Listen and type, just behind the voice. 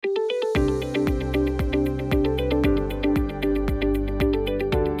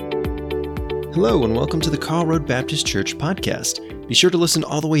Hello, and welcome to the Carl Road Baptist Church podcast. Be sure to listen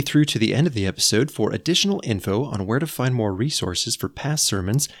all the way through to the end of the episode for additional info on where to find more resources for past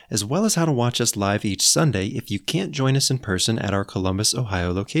sermons, as well as how to watch us live each Sunday if you can't join us in person at our Columbus,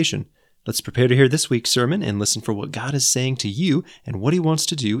 Ohio location. Let's prepare to hear this week's sermon and listen for what God is saying to you and what He wants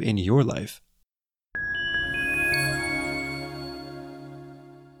to do in your life.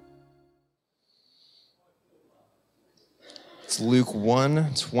 It's Luke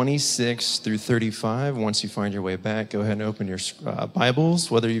 1, 26 through 35. Once you find your way back, go ahead and open your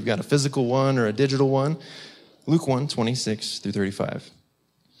Bibles, whether you've got a physical one or a digital one. Luke 1, 26 through 35.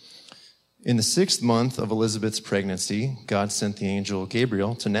 In the 6th month of Elizabeth's pregnancy, God sent the angel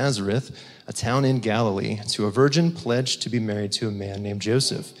Gabriel to Nazareth, a town in Galilee, to a virgin pledged to be married to a man named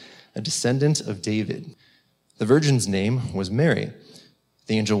Joseph, a descendant of David. The virgin's name was Mary.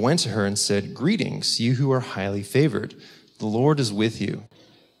 The angel went to her and said, "Greetings, you who are highly favored. The Lord is with you."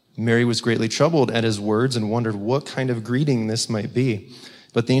 Mary was greatly troubled at his words and wondered what kind of greeting this might be.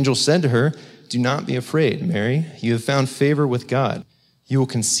 But the angel said to her, "Do not be afraid, Mary. You have found favor with God. You will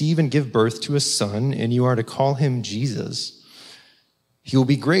conceive and give birth to a son, and you are to call him Jesus. He will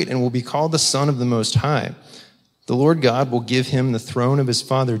be great and will be called the Son of the Most High. The Lord God will give him the throne of his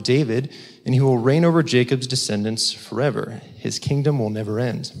father David, and he will reign over Jacob's descendants forever. His kingdom will never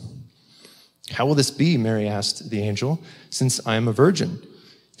end." "How will this be?" Mary asked the angel, "since I am a virgin?"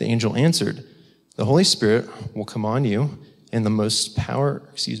 The angel answered, "The Holy Spirit will come on you, and the power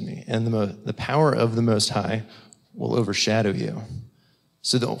of the Most High will overshadow you.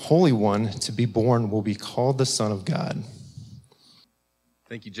 So the Holy One to be born will be called the Son of God."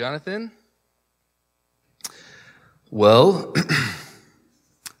 Thank you, Jonathan. Well,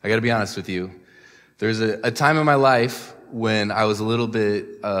 I got to be honest with you. There's a time in my life when I was a little bit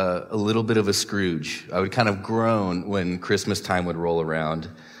of a Scrooge. I would kind of groan when Christmas time would roll around.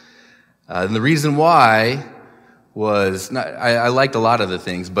 And the reason why was, I liked a lot of the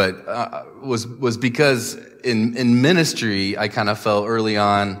things, but was because in ministry, I kind of felt early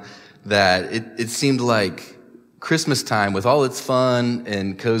on that it seemed like Christmas time, with all its fun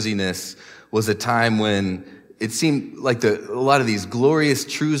and coziness, was a time when it seemed like a lot of these glorious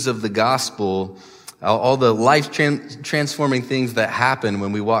truths of the gospel, all the life-transforming things that happen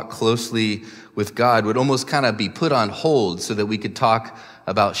when we walk closely with God, would almost kind of be put on hold so that we could talk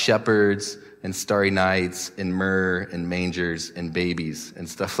about shepherds and starry nights and myrrh and mangers and babies and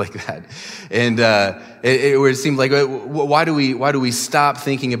stuff like that. And it seemed like, why do we stop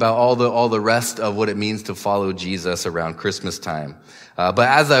thinking about all the rest of what it means to follow Jesus around Christmas time? But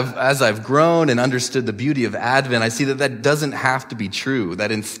as I've grown and understood the beauty of Advent, I see that doesn't have to be true.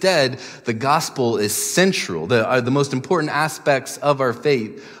 That instead, the gospel is central. The most important aspects of our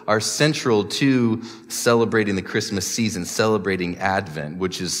faith are central to celebrating the Christmas season, celebrating Advent,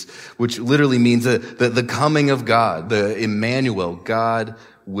 which literally means the coming of God, the Emmanuel, God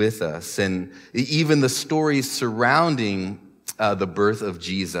with us. And even the stories surrounding the birth of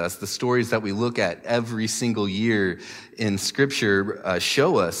Jesus, the stories that we look at every single year in Scripture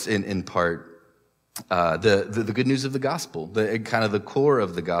show us in part the good news of the gospel, the kind of the core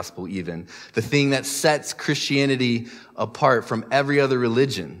of the gospel, even the thing that sets Christianity apart from every other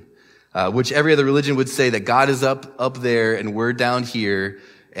religion, which every other religion would say that God is up there and we're down here,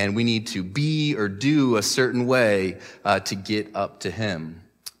 and we need to be or do a certain way to get up to Him.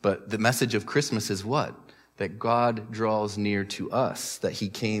 But the message of Christmas is what? That God draws near to us, that He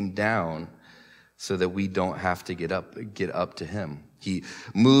came down so that we don't have to get up to Him. He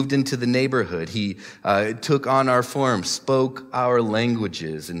moved into the neighborhood. He took on our form, spoke our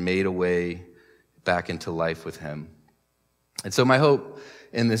languages, and made a way back into life with Him. And so my hope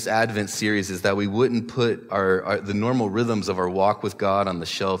in this Advent series is that we wouldn't put the normal rhythms of our walk with God on the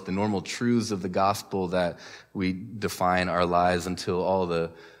shelf, the normal truths of the gospel that we define our lives until all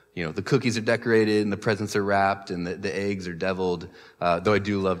the cookies are decorated and the presents are wrapped and the eggs are deviled, though I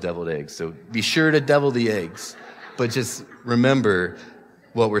do love deviled eggs. So be sure to devil the eggs, but just remember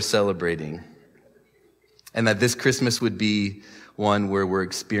what we're celebrating. And that this Christmas would be one where we're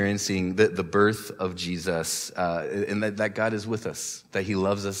experiencing the birth of Jesus, and that God is with us, that He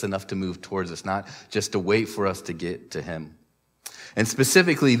loves us enough to move towards us, not just to wait for us to get to Him. And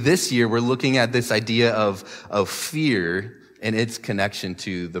specifically this year, we're looking at this idea of fear and its connection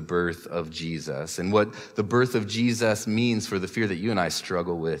to the birth of Jesus, and what the birth of Jesus means for the fear that you and I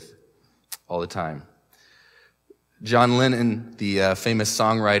struggle with all the time. John Lennon, the famous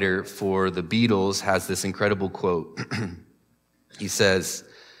songwriter for the Beatles, has this incredible quote. He says,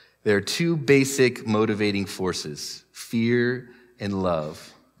 "There are two basic motivating forces, fear and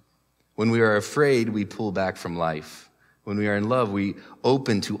love. When we are afraid, we pull back from life. When we are in love, we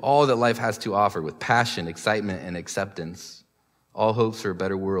open to all that life has to offer with passion, excitement, and acceptance. All hopes for a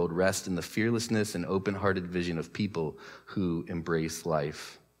better world rest in the fearlessness and open-hearted vision of people who embrace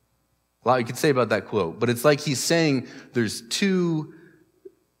life. A lot you could say about that quote, but it's like he's saying there's two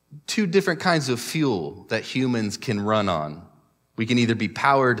different kinds of fuel that humans can run on. We can either be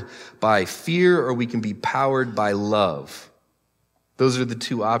powered by fear or we can be powered by love. Those are the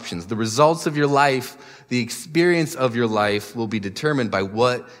two options. The results of your life, the experience of your life will be determined by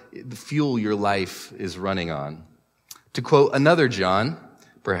what the fuel your life is running on. To quote another John,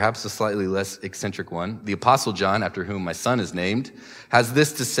 perhaps a slightly less eccentric one, the Apostle John, after whom my son is named, has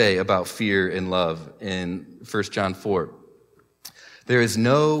this to say about fear and love in 1 John 4. There is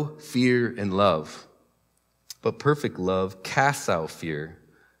no fear in love, but perfect love casts out fear,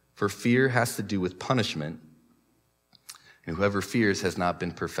 for fear has to do with punishment. And whoever fears has not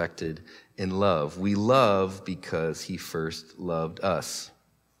been perfected in love. We love because he first loved us.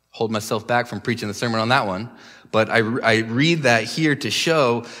 Hold myself back from preaching the sermon on that one, but I read that here to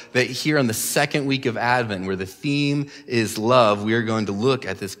show that here on the second week of Advent, where the theme is love, we are going to look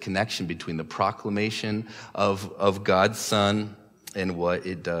at this connection between the proclamation of God's Son and what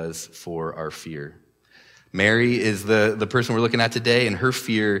it does for our fear. Mary is the person we're looking at today, and her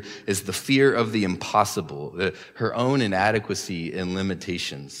fear is the fear of the impossible, her own inadequacy and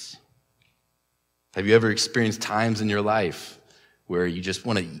limitations. Have you ever experienced times in your life where you just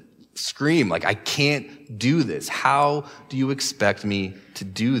want to scream, like, I can't do this. How do you expect me to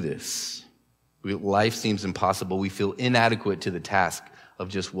do this? Life seems impossible. We feel inadequate to the task of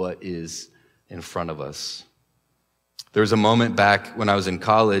just what is in front of us. There was a moment back when I was in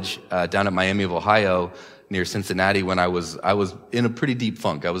college down at Miami of Ohio near Cincinnati when I was in a pretty deep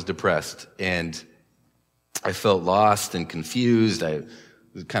funk. I was depressed, and I felt lost and confused. I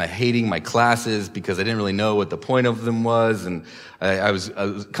was kind of hating my classes because I didn't really know what the point of them was. And I was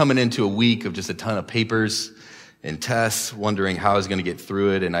coming into a week of just a ton of papers and tests, wondering how I was going to get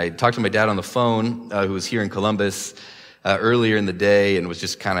through it. And I talked to my dad on the phone, who was here in Columbus earlier in the day, and was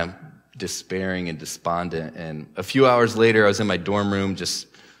just kind of despairing and despondent. And a few hours later, I was in my dorm room just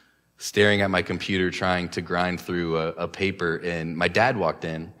staring at my computer, trying to grind through a paper. And my dad walked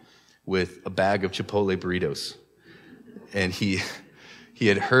in with a bag of Chipotle burritos. And he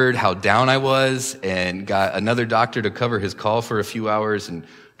had heard how down I was and got another doctor to cover his call for a few hours and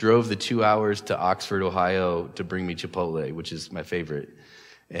drove the 2 hours to Oxford, Ohio to bring me Chipotle, which is my favorite.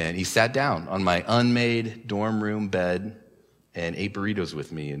 And he sat down on my unmade dorm room bed and ate burritos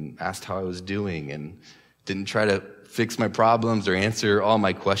with me and asked how I was doing and didn't try to fix my problems or answer all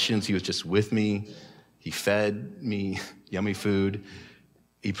my questions. He was just with me. He fed me yummy food.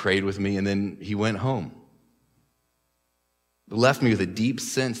 He prayed with me, and then he went home. It left me with a deep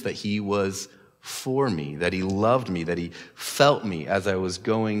sense that he was for me, that he loved me, that he felt me as I was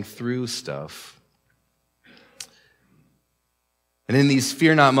going through stuff. And in these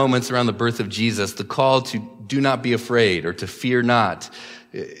fear not moments around the birth of Jesus, the call to do not be afraid or to fear not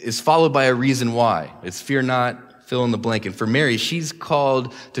is followed by a reason why. It's fear not, fill in the blank. And for Mary, she's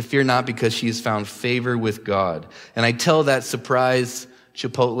called to fear not because she has found favor with God. And I tell that surprise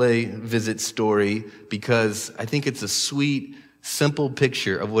Chipotle visit story because I think it's a sweet, simple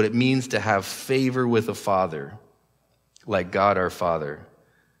picture of what it means to have favor with a father, like God our Father.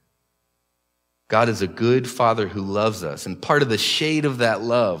 God is a good Father who loves us. And part of the shade of that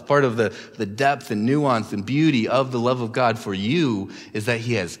love, part of the depth and nuance and beauty of the love of God for you is that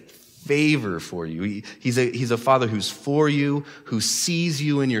he has favor for you. He's a Father who's for you, who sees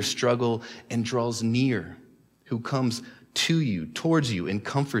you in your struggle and draws near, who comes to you, towards you, and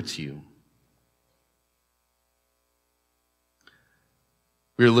comforts you.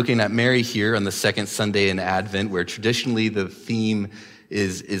 We're looking at Mary here on the second Sunday in Advent, where traditionally the theme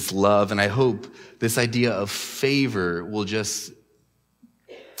is love. And I hope this idea of favor will just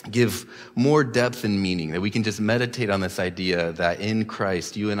give more depth and meaning, that we can just meditate on this idea that in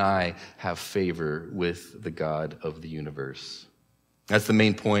Christ, you and I have favor with the God of the universe. That's the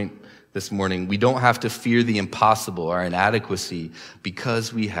main point this morning. We don't have to fear the impossible, our inadequacy,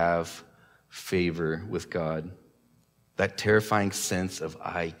 because we have favor with God. That terrifying sense of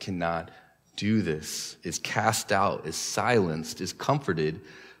I cannot do this is cast out, is silenced, is comforted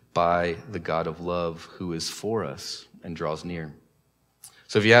by the God of love who is for us and draws near.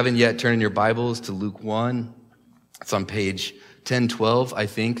 So if you haven't yet, turn in your Bibles to Luke 1. It's on page 1012, I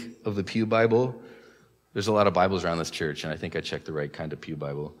think, of the Pew Bible. There's a lot of Bibles around this church, and I think I checked the right kind of Pew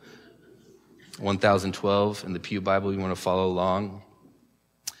Bible. 1012 in the Pew Bible, you want to follow along.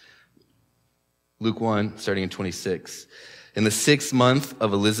 Luke 1, starting in 26. In the 6th month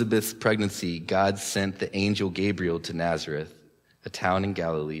of Elizabeth's pregnancy, God sent the angel Gabriel to Nazareth, a town in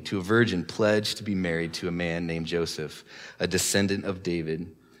Galilee, to a virgin pledged to be married to a man named Joseph, a descendant of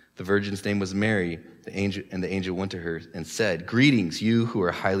David. The virgin's name was Mary. The angel went to her and said, "Greetings, you who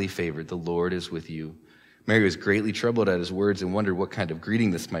are highly favored. The Lord is with you." Mary was greatly troubled at his words and wondered what kind of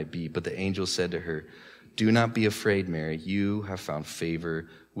greeting this might be. But the angel said to her, "Do not be afraid, Mary. You have found favor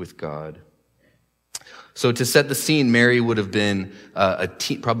with God." So to set the scene, Mary would have been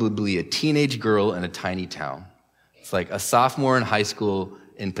probably a teenage girl in a tiny town. It's like a sophomore in high school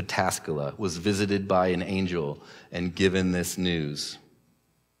in Pataskala was visited by an angel and given this news.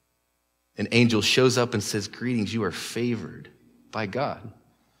 An angel shows up and says, "Greetings, you are favored by God."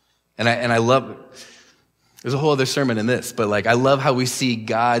 And I love, there's a whole other sermon in this, but I love how we see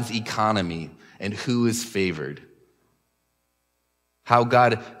God's economy and who is favored. How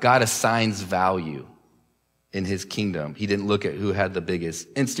God assigns value in his kingdom. He didn't look at who had the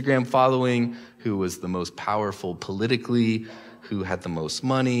biggest Instagram following, who was the most powerful politically, who had the most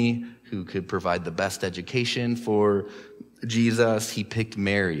money, who could provide the best education for Jesus. He picked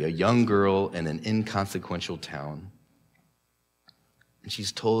Mary, a young girl in an inconsequential town. And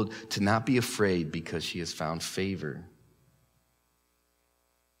she's told to not be afraid because she has found favor.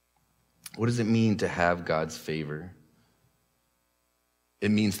 What does it mean to have God's favor?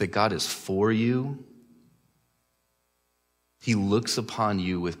 It means that God is for you. He looks upon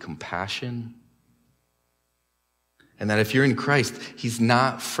you with compassion. And that if you're in Christ, he's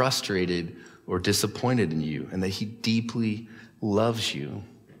not frustrated or disappointed in you, and that he deeply loves you.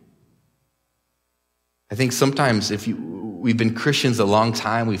 I think sometimes we've been Christians a long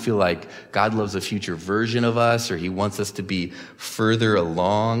time, we feel like God loves a future version of us, or he wants us to be further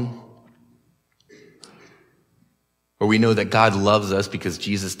along. Or we know that God loves us because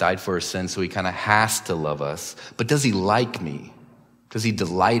Jesus died for our sins, so he kind of has to love us. But does he like me? Does he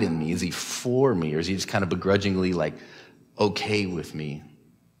delight in me? Is he for me? Or is he just kind of begrudgingly okay with me?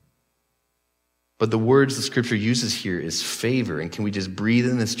 But the words the scripture uses here is favor. And can we just breathe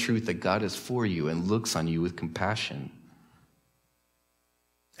in this truth that God is for you and looks on you with compassion?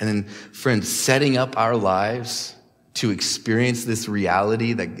 And then, friends, setting up our lives to experience this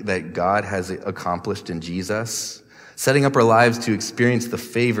reality that God has accomplished in Jesus, setting up our lives to experience the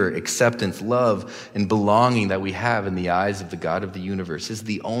favor, acceptance, love, and belonging that we have in the eyes of the God of the universe is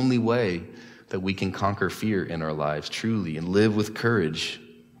the only way that we can conquer fear in our lives truly and live with courage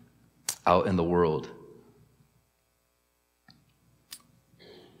out in the world.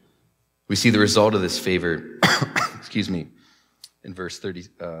 We see the result of this favor, in verse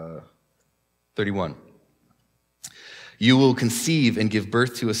 31. You will conceive and give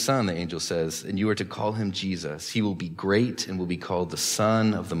birth to a son, the angel says, and you are to call him Jesus. He will be great and will be called the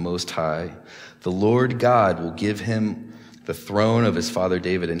Son of the Most High. The Lord God will give him the throne of his father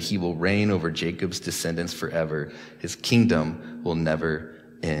David, and he will reign over Jacob's descendants forever. His kingdom will never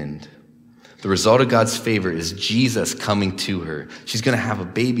end. The result of God's favor is Jesus coming to her. She's going to have a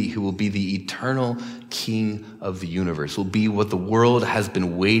baby who will be the eternal king of the universe, will be what the world has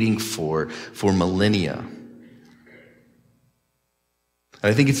been waiting for millennia.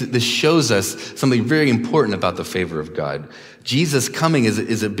 And I think this shows us something very important about the favor of God. Jesus coming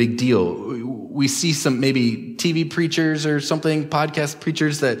is a big deal. We see some maybe TV preachers or something, podcast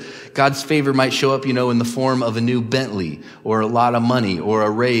preachers, that God's favor might show up, in the form of a new Bentley or a lot of money or a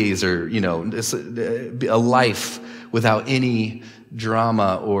raise or, a life without any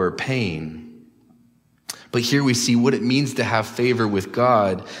drama or pain. But here we see what it means to have favor with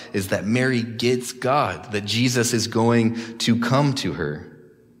God is that Mary gets God, that Jesus is going to come to her.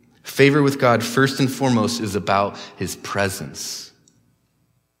 Favor with God, first and foremost, is about his presence.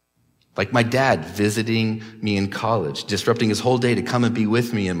 Like my dad visiting me in college, disrupting his whole day to come and be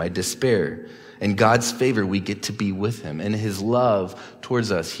with me in my despair. In God's favor, we get to be with him. In his love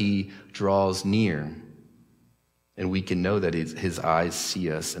towards us, he draws near. And we can know that his eyes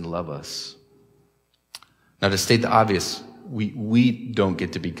see us and love us. Now, to state the obvious, we don't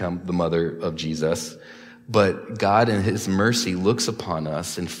get to become the mother of Jesus, but God in his mercy looks upon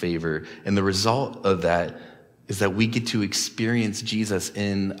us in favor, and the result of that is that we get to experience Jesus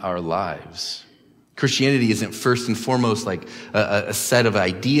in our lives. Christianity isn't first and foremost like a set of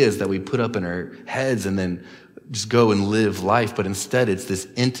ideas that we put up in our heads and then just go and live life, but instead it's this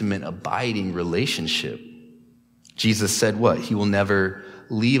intimate, abiding relationship. Jesus said what? He will never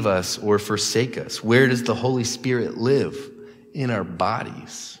leave us or forsake us. Where does the Holy Spirit live? In our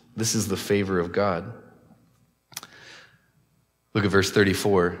bodies. This is the favor of God. Look at verse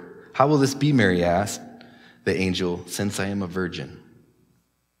 34. How will this be, Mary asked the angel, since I am a virgin?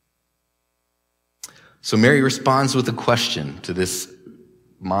 So Mary responds with a question to this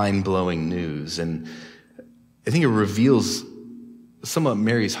mind-blowing news. And I think it reveals somewhat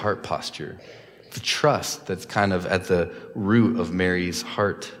Mary's heart posture, the trust that's kind of at the root of Mary's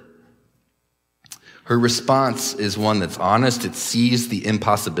heart. Her response is one that's honest. It sees the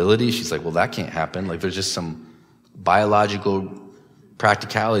impossibility. She's like, well, that can't happen. Like, there's just some biological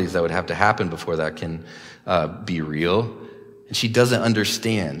practicalities that would have to happen before that can be real. And she doesn't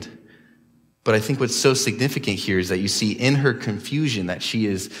understand. But I think what's so significant here is that you see in her confusion that she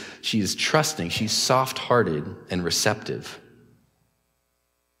is trusting. She's soft-hearted and receptive.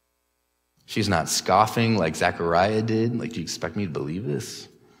 She's not scoffing like Zechariah did. Like, do you expect me to believe this?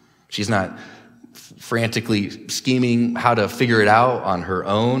 She's not frantically scheming how to figure it out on her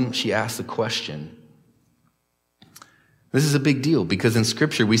own. She asks the question. This is a big deal because in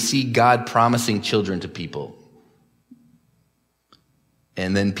Scripture we see God promising children to people.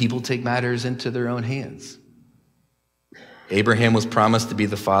 And then people take matters into their own hands. Abraham was promised to be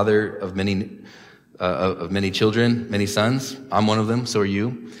the father of many children, many sons. I'm one of them, so are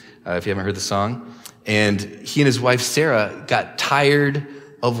you, if you haven't heard the song. And he and his wife Sarah got tired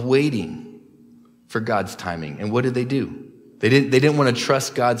of waiting for God's timing. And what did they do? They didn't want to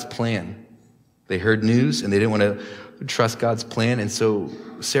trust God's plan. They heard news and they didn't want to trust God's plan. And so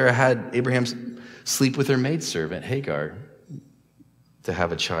Sarah had Abraham sleep with her maidservant, Hagar, to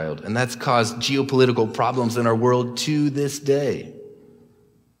have a child. And that's caused geopolitical problems in our world to this day.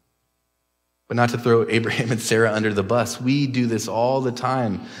 But not to throw Abraham and Sarah under the bus. We do this all the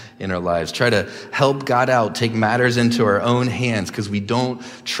time in our lives. Try to help God out, take matters into our own hands because we don't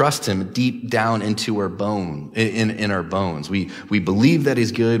trust him deep down into our in our bones. We believe that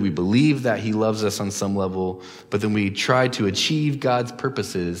he's good. We believe that he loves us on some level. But then we try to achieve God's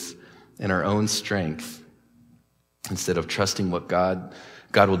purposes in our own strength, instead of trusting what God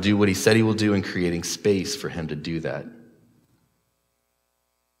will do what he said he will do and creating space for him to do that.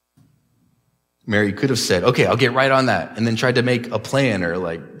 Mary could have said, okay, I'll get right on that, and then tried to make a plan or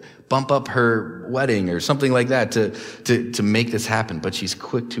like bump up her wedding or something like that to make this happen. But she's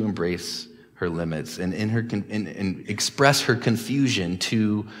quick to embrace her limits and and express her confusion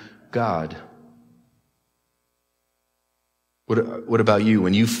to God. What about you?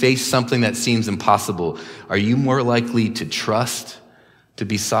 When you face something that seems impossible, are you more likely to trust, to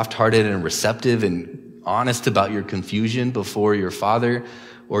be soft-hearted and receptive and honest about your confusion before your Father?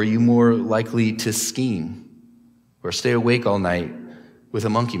 Or are you more likely to scheme or stay awake all night with a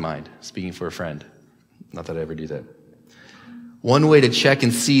monkey mind, speaking for a friend? Not that I ever do that. One way to check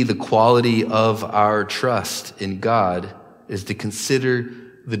and see the quality of our trust in God is to consider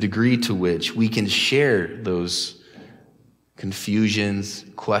the degree to which we can share those confusions,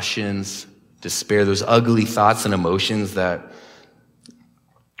 questions, despair, those ugly thoughts and emotions that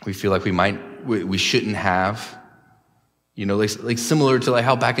we feel like we shouldn't have. You know, like similar to like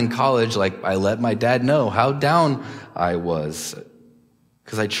how back in college, like I let my dad know how down I was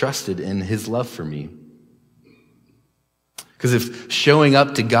because I trusted in his love for me. Because if showing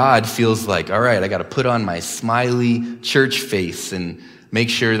up to God feels like, all right, I got to put on my smiley church face and make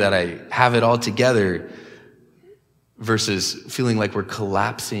sure that I have it all together, versus feeling like we're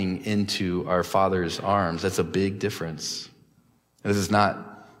collapsing into our Father's arms, that's a big difference. And this is not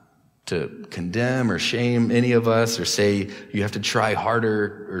to condemn or shame any of us or say you have to try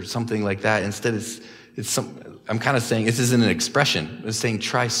harder or something like that. Instead, I'm kind of saying this isn't an expression. It's saying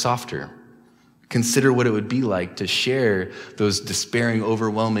try softer. Consider what it would be like to share those despairing,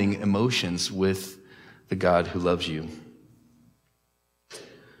 overwhelming emotions with the God who loves you.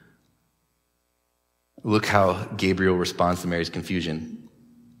 Look how Gabriel responds to Mary's confusion.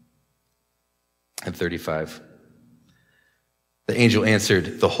 At 35. The angel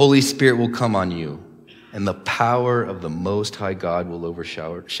answered, "The Holy Spirit will come on you, and the power of the Most High God will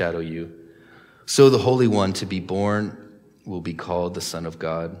overshadow you. So the Holy One to be born will be called the Son of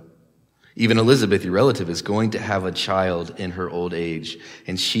God. Even Elizabeth, your relative, is going to have a child in her old age,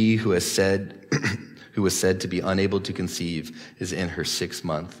 and she who was said to be unable to conceive is in her 6th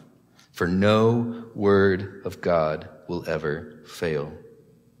month. For no word of God will ever fail."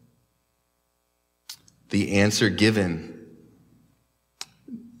 The answer given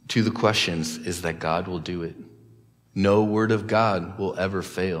to the questions is that God will do it. No word of God will ever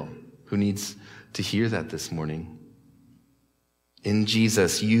fail. Who needs to hear that this morning? In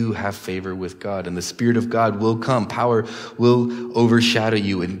Jesus, you have favor with God, and the Spirit of God will come. Power will overshadow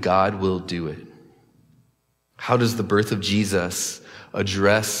you, and God will do it. How does the birth of Jesus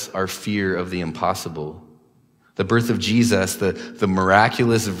address our fear of the impossible? The birth of Jesus, the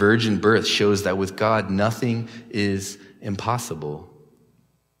miraculous virgin birth, shows that with God, nothing is impossible.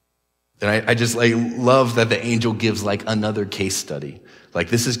 And I just love that the angel gives another case study.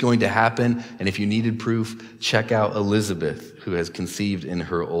 This is going to happen, and if you needed proof, check out Elizabeth, who has conceived in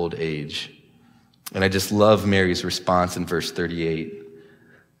her old age. And I just love Mary's response in verse 38.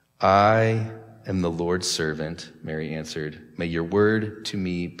 I am the Lord's servant, Mary answered. May your word to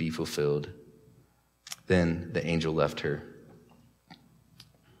me be fulfilled. Then the angel left her.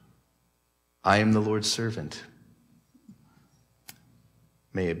 I am the Lord's servant.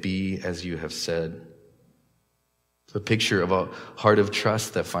 May it be as you have said. It's a picture of a heart of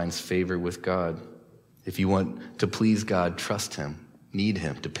trust that finds favor with God. If you want to please God, trust him, need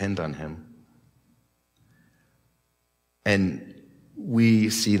him, depend on him. And we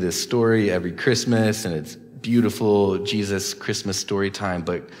see this story every Christmas, and it's beautiful, Jesus Christmas story time,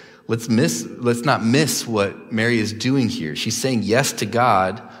 but let's not miss what Mary is doing here. She's saying yes to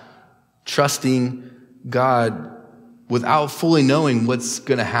God, trusting God without fully knowing what's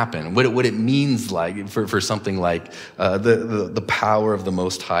going to happen, what it means for something like the power of the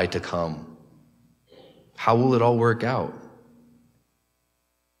Most High to come. How will it all work out?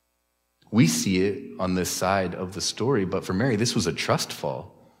 We see it on this side of the story, but for Mary, this was a trust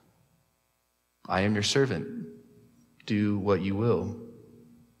fall. I am your servant. Do what you will.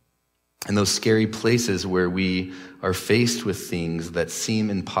 In those scary places where we are faced with things that seem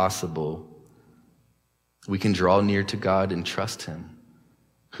impossible, we can draw near to God and trust him,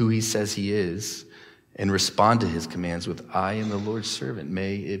 who he says he is, and respond to his commands with, I am the Lord's servant.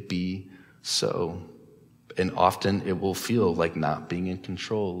 May it be so. And often it will feel like not being in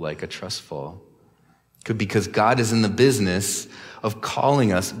control, like a trust fall. Because God is in the business of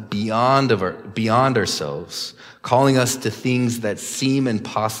calling us beyond ourselves, calling us to things that seem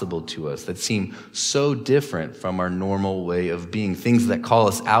impossible to us, that seem so different from our normal way of being, things that call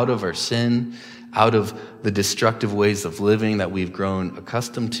us out of our sin, out of the destructive ways of living that we've grown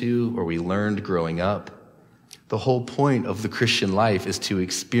accustomed to or we learned growing up. The whole point of the Christian life is to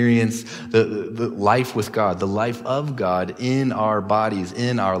experience the life with God, the life of God in our bodies,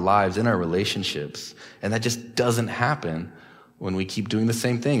 in our lives, in our relationships. And that just doesn't happen when we keep doing the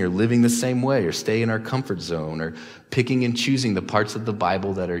same thing or living the same way or stay in our comfort zone or picking and choosing the parts of the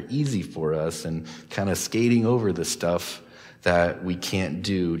Bible that are easy for us and kind of skating over the stuff that we can't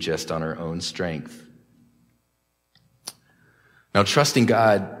do just on our own strength. Now, trusting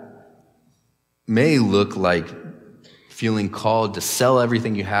God may look like feeling called to sell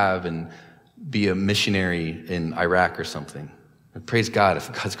everything you have and be a missionary in Iraq or something. And praise God,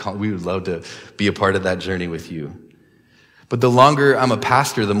 if God's calling, we would love to be a part of that journey with you. But the longer I'm a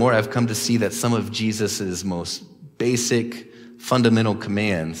pastor, the more I've come to see that some of Jesus's most basic, fundamental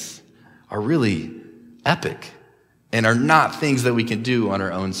commands are really epic and are not things that we can do on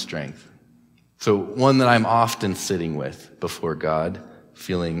our own strength. So one that I'm often sitting with before God,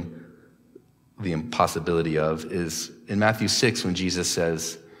 feeling the impossibility of, is in Matthew 6 when Jesus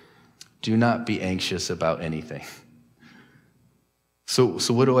says, do not be anxious about anything. So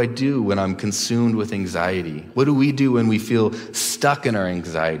what do I do when I'm consumed with anxiety? What do we do when we feel stuck in our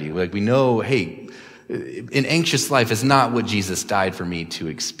anxiety? Like we know, hey, an anxious life is not what Jesus died for me to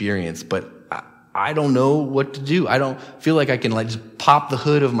experience, but I don't know what to do. I don't feel like I can just pop the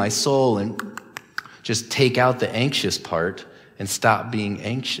hood of my soul and just take out the anxious part and stop being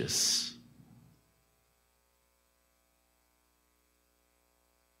anxious.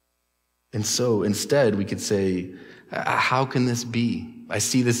 And so instead we could say, how can this be? I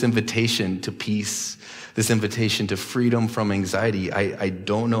see this invitation to peace, this invitation to freedom from anxiety. I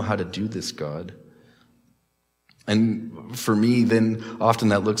don't know how to do this, God. And for me, then often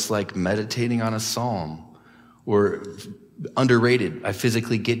that looks like meditating on a psalm, or underrated, I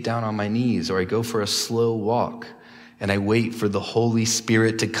physically get down on my knees, or I go for a slow walk and I wait for the Holy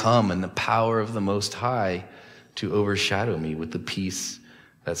Spirit to come and the power of the Most High to overshadow me with the peace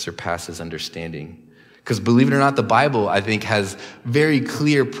that surpasses understanding. Because believe it or not, the Bible, I think, has very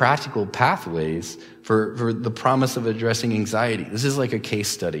clear practical pathways for the promise of addressing anxiety. This is like a case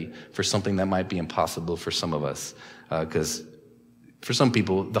study for something that might be impossible for some of us. Because for some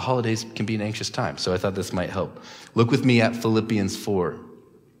people, the holidays can be an anxious time. So I thought this might help. Look with me at Philippians 4.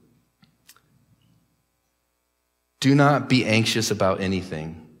 Do not be anxious about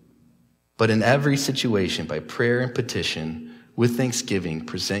anything, but in every situation, by prayer and petition, with thanksgiving,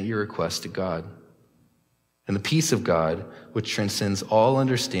 present your requests to God. And the peace of God, which transcends all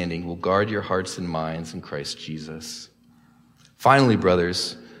understanding, will guard your hearts and minds in Christ Jesus. Finally,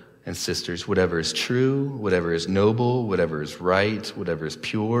 brothers and sisters, whatever is true, whatever is noble, whatever is right, whatever is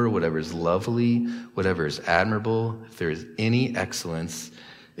pure, whatever is lovely, whatever is admirable, if there is any excellence,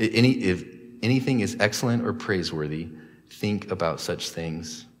 if anything is excellent or praiseworthy, think about such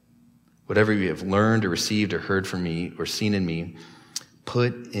things. Whatever you have learned or received or heard from me or seen in me,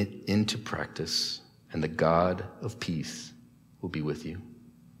 put it into practice, and the God of peace will be with you.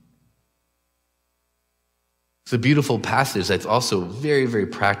 It's a beautiful passage that's also very, very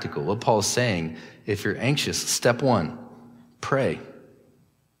practical. What Paul is saying, if you're anxious, step one, pray.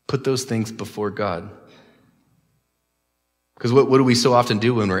 Put those things before God. Because what do we so often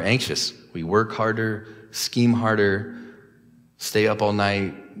do when we're anxious? We work harder, scheme harder, stay up all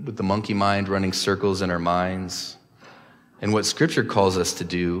night with the monkey mind running circles in our minds. And what Scripture calls us to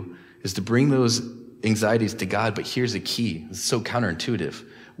do is to bring those anxieties to God, but here's the key. It's so counterintuitive.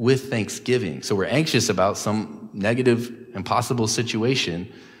 With thanksgiving. So we're anxious about some negative, impossible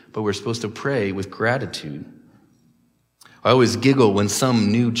situation, but we're supposed to pray with gratitude. I always giggle when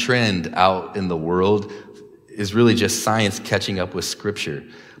some new trend out in the world is really just science catching up with Scripture.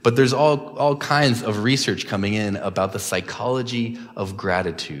 But there's all kinds of research coming in about the psychology of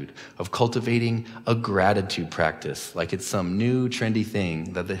gratitude, of cultivating a gratitude practice, like it's some new trendy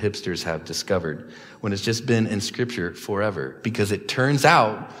thing that the hipsters have discovered, when it's just been in Scripture forever. Because it turns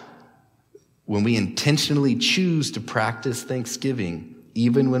out, when we intentionally choose to practice thanksgiving,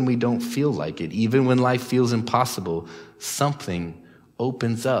 even when we don't feel like it, even when life feels impossible, something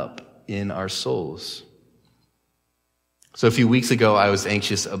opens up in our souls. So a few weeks ago, I was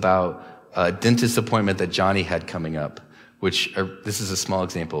anxious about a dentist appointment that Johnny had coming up, this is a small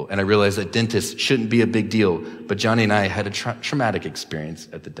example. And I realized that dentists shouldn't be a big deal, but Johnny and I had a traumatic experience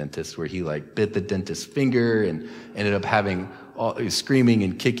at the dentist where he bit the dentist's finger and ended up screaming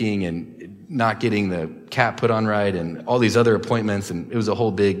and kicking and not getting the cap put on right and all these other appointments. And it was a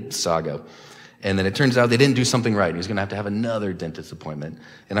whole big saga. And then it turns out they didn't do something right. He was going to have another dentist appointment.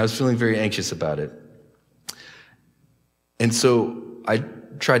 And I was feeling very anxious about it. And so I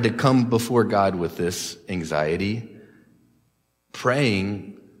tried to come before God with this anxiety,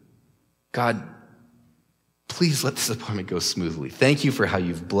 praying, God, please let this appointment go smoothly. Thank you for how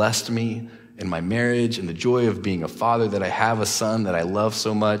you've blessed me in my marriage and the joy of being a father, that I have a son that I love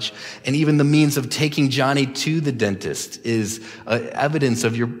so much. And even the means of taking Johnny to the dentist is evidence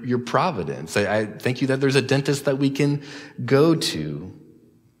of your providence. I thank you that there's a dentist that we can go to.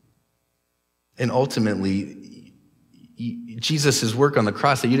 And ultimately, Jesus' work on the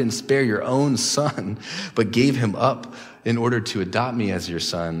cross, that you didn't spare your own son, but gave him up in order to adopt me as your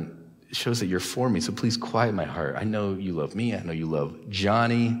son, shows that you're for me. So please quiet my heart. I know you love me. I know you love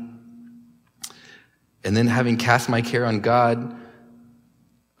Johnny. And then having cast my care on God,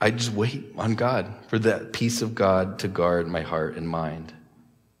 I just wait on God for that peace of God to guard my heart and mind.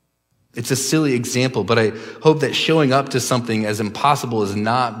 It's a silly example, but I hope that showing up to something as impossible as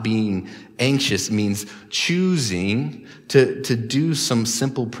not being anxious means choosing to do some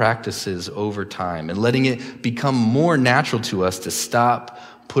simple practices over time and letting it become more natural to us to stop,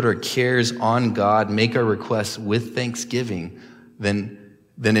 put our cares on God, make our requests with thanksgiving than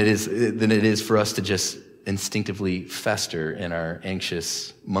it is for us to just instinctively fester in our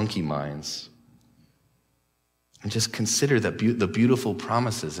anxious monkey minds. And just consider the beautiful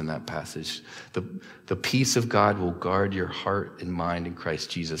promises in that passage. The peace of God will guard your heart and mind in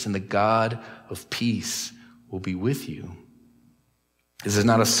Christ Jesus. And the God of peace will be with you. This is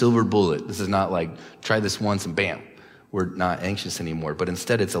not a silver bullet. This is not like, try this once and bam, we're not anxious anymore. But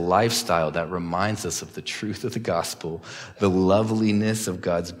instead, it's a lifestyle that reminds us of the truth of the gospel, the loveliness of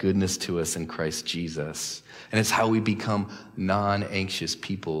God's goodness to us in Christ Jesus. And it's how we become non-anxious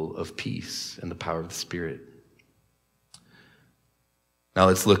people of peace and the power of the Spirit. Now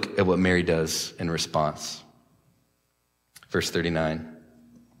let's look at what Mary does in response. Verse 39.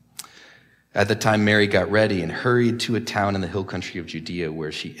 At the time, Mary got ready and hurried to a town in the hill country of Judea,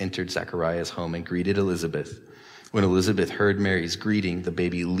 where she entered Zechariah's home and greeted Elizabeth. When Elizabeth heard Mary's greeting, the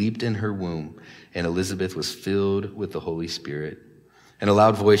baby leaped in her womb, and Elizabeth was filled with the Holy Spirit. In a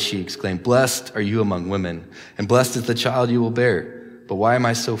loud voice, she exclaimed, "Blessed are you among women, and blessed is the child you will bear. But why am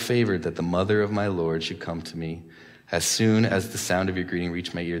I so favored that the mother of my Lord should come to me? As soon as the sound of your greeting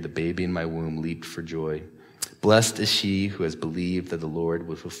reached my ear, the baby in my womb leaped for joy. Blessed is she who has believed that the Lord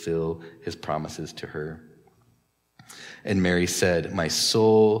would fulfill his promises to her." And Mary said, "My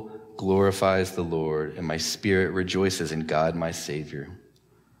soul glorifies the Lord, and my spirit rejoices in God my Savior."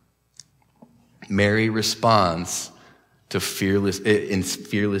 Mary responds to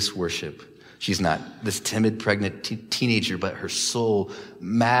fearless worship. She's not this timid, pregnant teenager, but her soul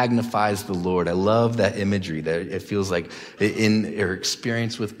magnifies the Lord. I love that imagery, that it feels like in her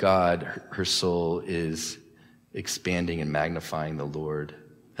experience with God, her soul is expanding and magnifying the Lord.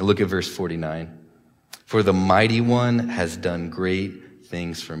 And look at verse 49. "For the mighty one has done great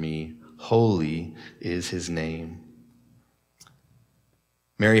things for me. Holy is his name."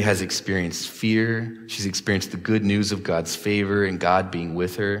 Mary has experienced fear. She's experienced the good news of God's favor and God being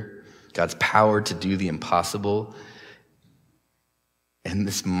with her, God's power to do the impossible. And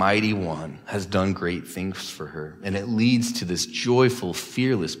this mighty one has done great things for her. And it leads to this joyful,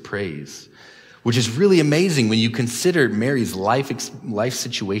 fearless praise, which is really amazing when you consider Mary's life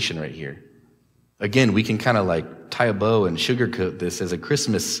situation right here. Again, we can kind of like tie a bow and sugarcoat this as a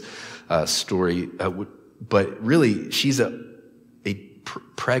Christmas story, but really, she's a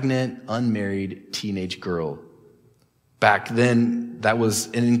pregnant, unmarried teenage girl. Back then, that was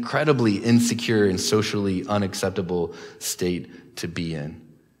an incredibly insecure and socially unacceptable state to be in.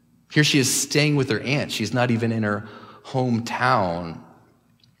 Here she is staying with her aunt. She's not even in her hometown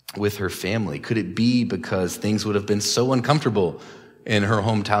with her family. Could it be because things would have been so uncomfortable in her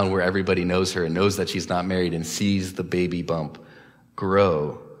hometown where everybody knows her and knows that she's not married and sees the baby bump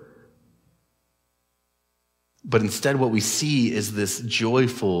grow? But instead, what we see is this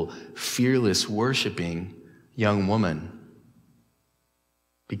joyful, fearless, worshiping young woman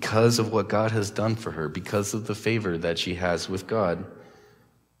because of what God has done for her, because of the favor that she has with God,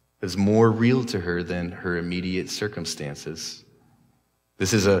 is more real to her than her immediate circumstances.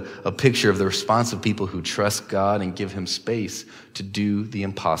 This is a picture of the response of people who trust God and give him space to do the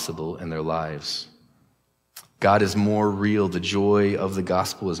impossible in their lives. God is more real. The joy of the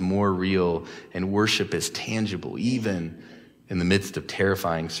gospel is more real, and worship is tangible, even in the midst of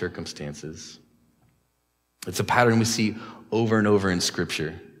terrifying circumstances. It's a pattern we see over and over in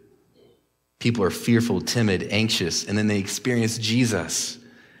Scripture. People are fearful, timid, anxious, and then they experience Jesus,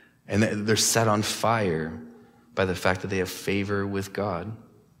 and they're set on fire by the fact that they have favor with God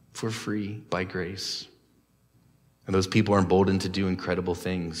for free by grace. And those people are emboldened to do incredible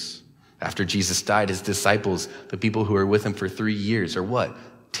things. After Jesus died, his disciples, the people who were with him for 3 years, are what?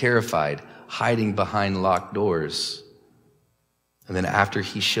 Terrified, hiding behind locked doors. And then after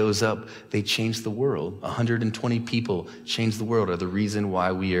he shows up, they change the world. 120 people change the world, are the reason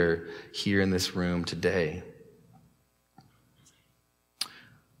why we are here in this room today.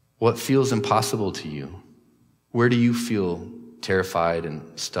 What feels impossible to you? Where do you feel terrified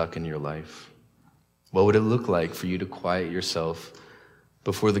and stuck in your life? What would it look like for you to quiet yourself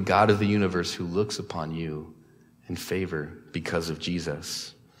before the God of the universe who looks upon you in favor because of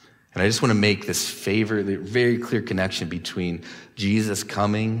Jesus? And I just want to make this favor, the very clear connection between Jesus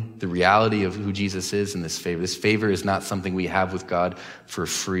coming, the reality of who Jesus is, and this favor. This favor is not something we have with God for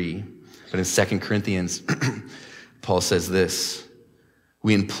free. But in 2 Corinthians, Paul says this: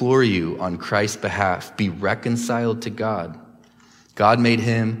 we implore you on Christ's behalf, be reconciled to God. God made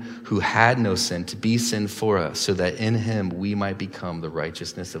him who had no sin to be sin for us, so that in him we might become the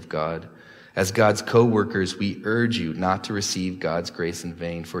righteousness of God. As God's co-workers, we urge you not to receive God's grace in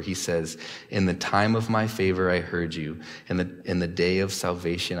vain, for he says, in the time of my favor I heard you, and in the day of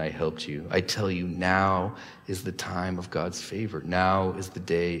salvation I helped you. I tell you, now is the time of God's favor. Now is the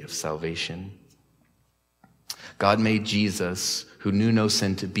day of salvation. God made Jesus, who knew no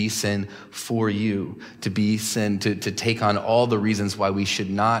sin, to be sin for you, to be sin, to take on all the reasons why we should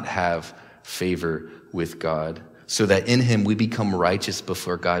not have favor with God, so that in him we become righteous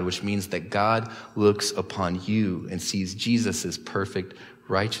before God, which means that God looks upon you and sees Jesus' perfect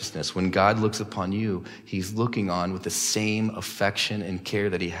righteousness. When God looks upon you, he's looking on with the same affection and care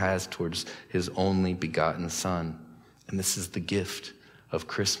that he has towards his only begotten Son. And this is the gift of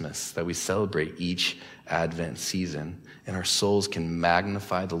Christmas that we celebrate each Advent season, and our souls can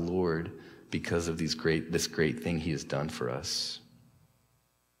magnify the Lord because of this great thing he has done for us.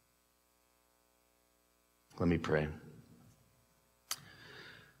 Let me pray.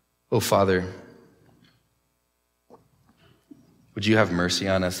 Oh, Father, would you have mercy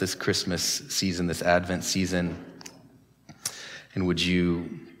on us this Christmas season, this Advent season, and would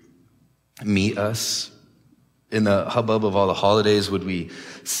you meet us in the hubbub of all the holidays? Would we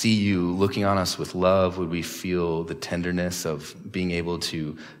see you looking on us with love? Would we feel the tenderness of being able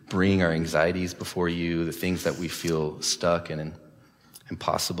to bring our anxieties before you, the things that we feel stuck and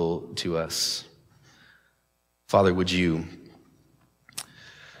impossible to us? Father, would you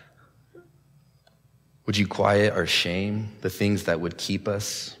quiet our shame, the things that would keep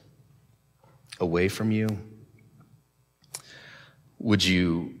us away from you? Would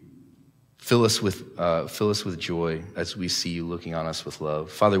you fill us with joy as we see you looking on us with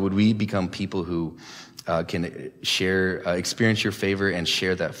love? Father, would we become people who can experience your favor and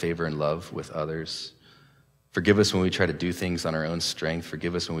share that favor and love with others? Forgive us when we try to do things on our own strength.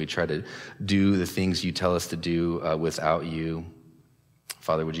 Forgive us when we try to do the things you tell us to do without you.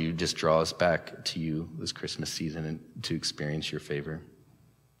 Father, would you just draw us back to you this Christmas season and to experience your favor?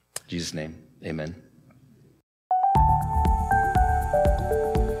 In Jesus' name, amen.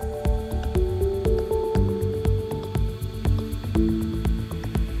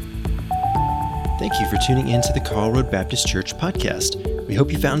 Thank you for tuning in to the Carl Road Baptist Church podcast. We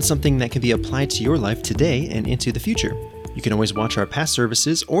hope you found something that can be applied to your life today and into the future. You can always watch our past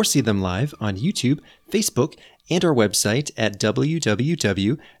services or see them live on YouTube, Facebook, and our website at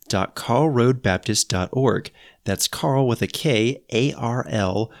www.carlroadbaptist.org. That's Carl with a K,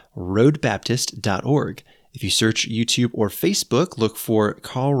 A-R-L, roadbaptist.org. If you search YouTube or Facebook, look for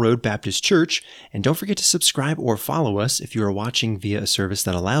Carl Road Baptist Church, and don't forget to subscribe or follow us if you are watching via a service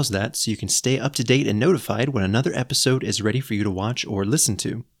that allows that, so you can stay up to date and notified when another episode is ready for you to watch or listen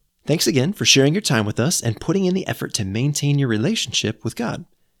to. Thanks again for sharing your time with us and putting in the effort to maintain your relationship with God.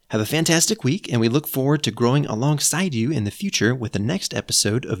 Have a fantastic week, and we look forward to growing alongside you in the future with the next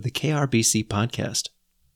episode of the KRBC podcast.